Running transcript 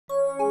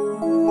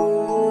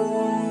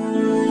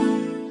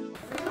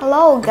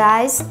Hello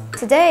guys!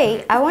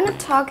 Today I want to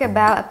talk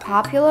about a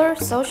popular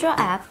social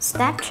app,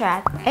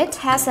 Snapchat. It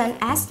has an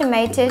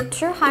estimated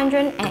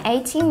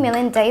 280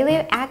 million daily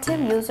active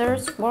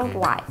users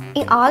worldwide.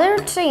 In order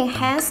to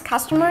enhance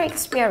customer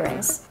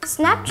experience,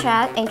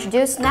 Snapchat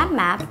introduced Snap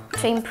Map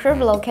to improve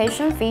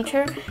location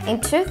feature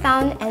in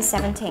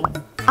 2017.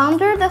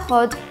 Under the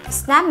hood,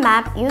 Snap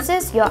Map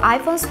uses your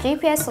iPhone's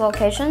GPS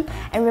location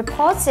and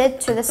reports it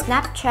to the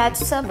Snapchat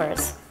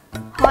servers.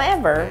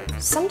 However,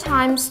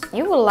 sometimes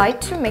you would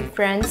like to make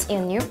friends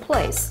in a new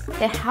place.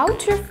 Then how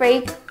to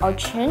fake or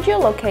change your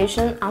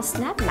location on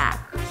Snap Map?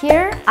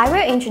 Here, I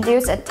will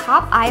introduce a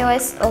top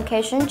iOS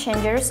location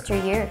changers to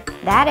you.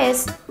 That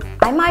is,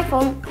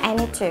 iPhone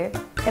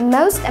Any2. The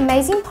most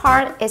amazing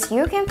part is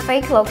you can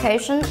fake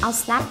location on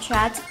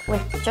Snapchat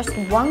with just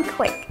one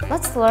click.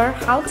 Let's learn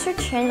how to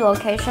change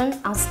location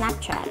on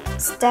Snapchat.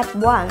 Step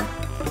 1.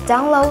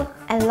 Download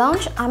and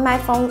launch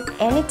iPhone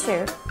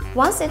Any2.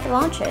 Once it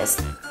launches,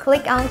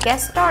 click on Get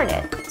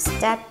Started.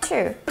 Step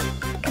 2.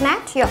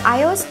 Connect your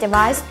iOS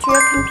device to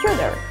your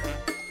computer.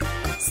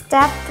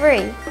 Step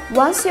 3.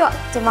 Once your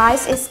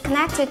device is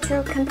connected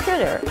to a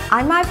computer,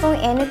 iPhone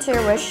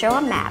Any2 will show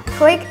a map.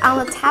 Click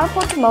on the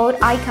teleport mode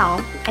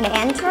icon and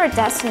enter a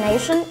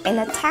destination in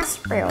the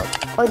text field,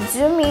 or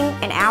zoom in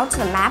and out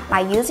the map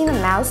by using the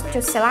mouse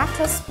to select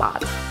a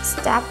spot.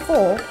 Step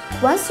 4.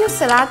 Once you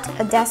select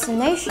a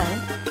destination,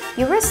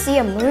 you will see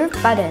a Move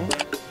button.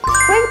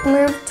 Click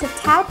Move to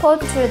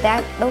teleport to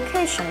that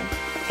location.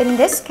 In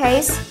this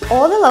case,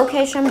 all the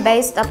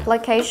location-based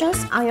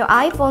applications on your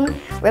iPhone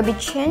will be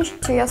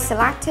changed to your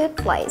selected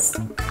place.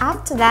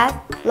 After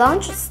that,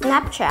 launch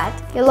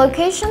Snapchat. Your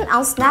location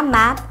on Snap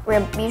Map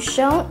will be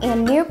shown in a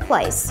new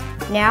place.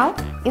 Now,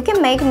 you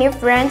can make new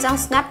friends on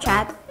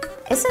Snapchat.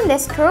 Isn't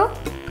this cool?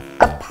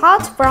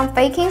 Apart from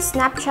faking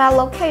Snapchat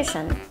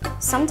location,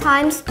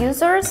 sometimes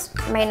users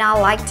may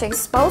not like to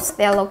expose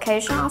their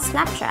location on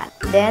Snapchat.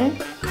 Then,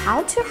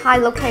 how to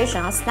hide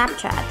location on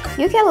Snapchat?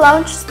 You can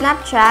launch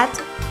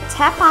Snapchat,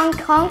 tap on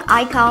conch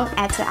icon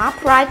at the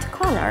upper right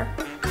corner.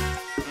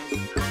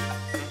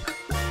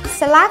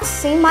 Select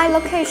See My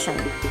Location,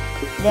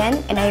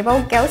 then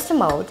enable Ghost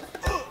Mode,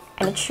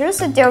 and choose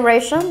the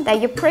duration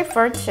that you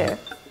prefer to.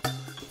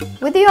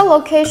 With your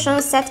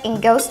location set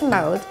in Ghost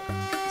Mode,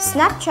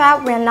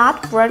 Snapchat will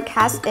not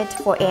broadcast it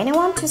for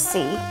anyone to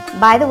see.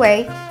 By the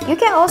way, you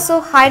can also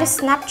hide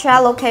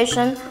Snapchat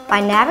location by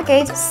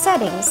navigate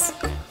Settings,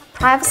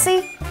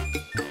 Privacy,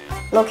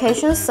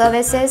 Location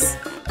Services.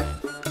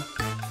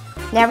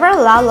 Never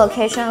allow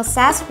location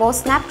access for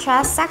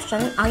Snapchat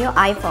section on your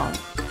iPhone.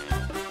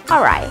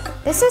 Alright,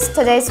 this is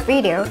today's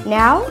video.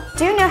 Now,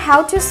 do you know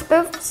how to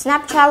spoof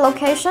Snapchat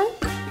location?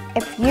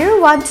 If you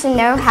want to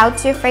know how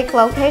to fake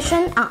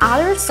location on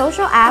other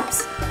social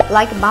apps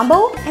like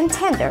Bumble and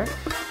Tinder,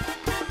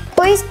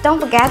 please don't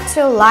forget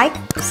to like,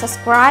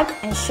 subscribe,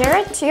 and share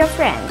it to your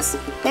friends.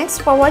 Thanks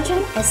for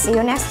watching and see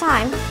you next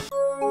time.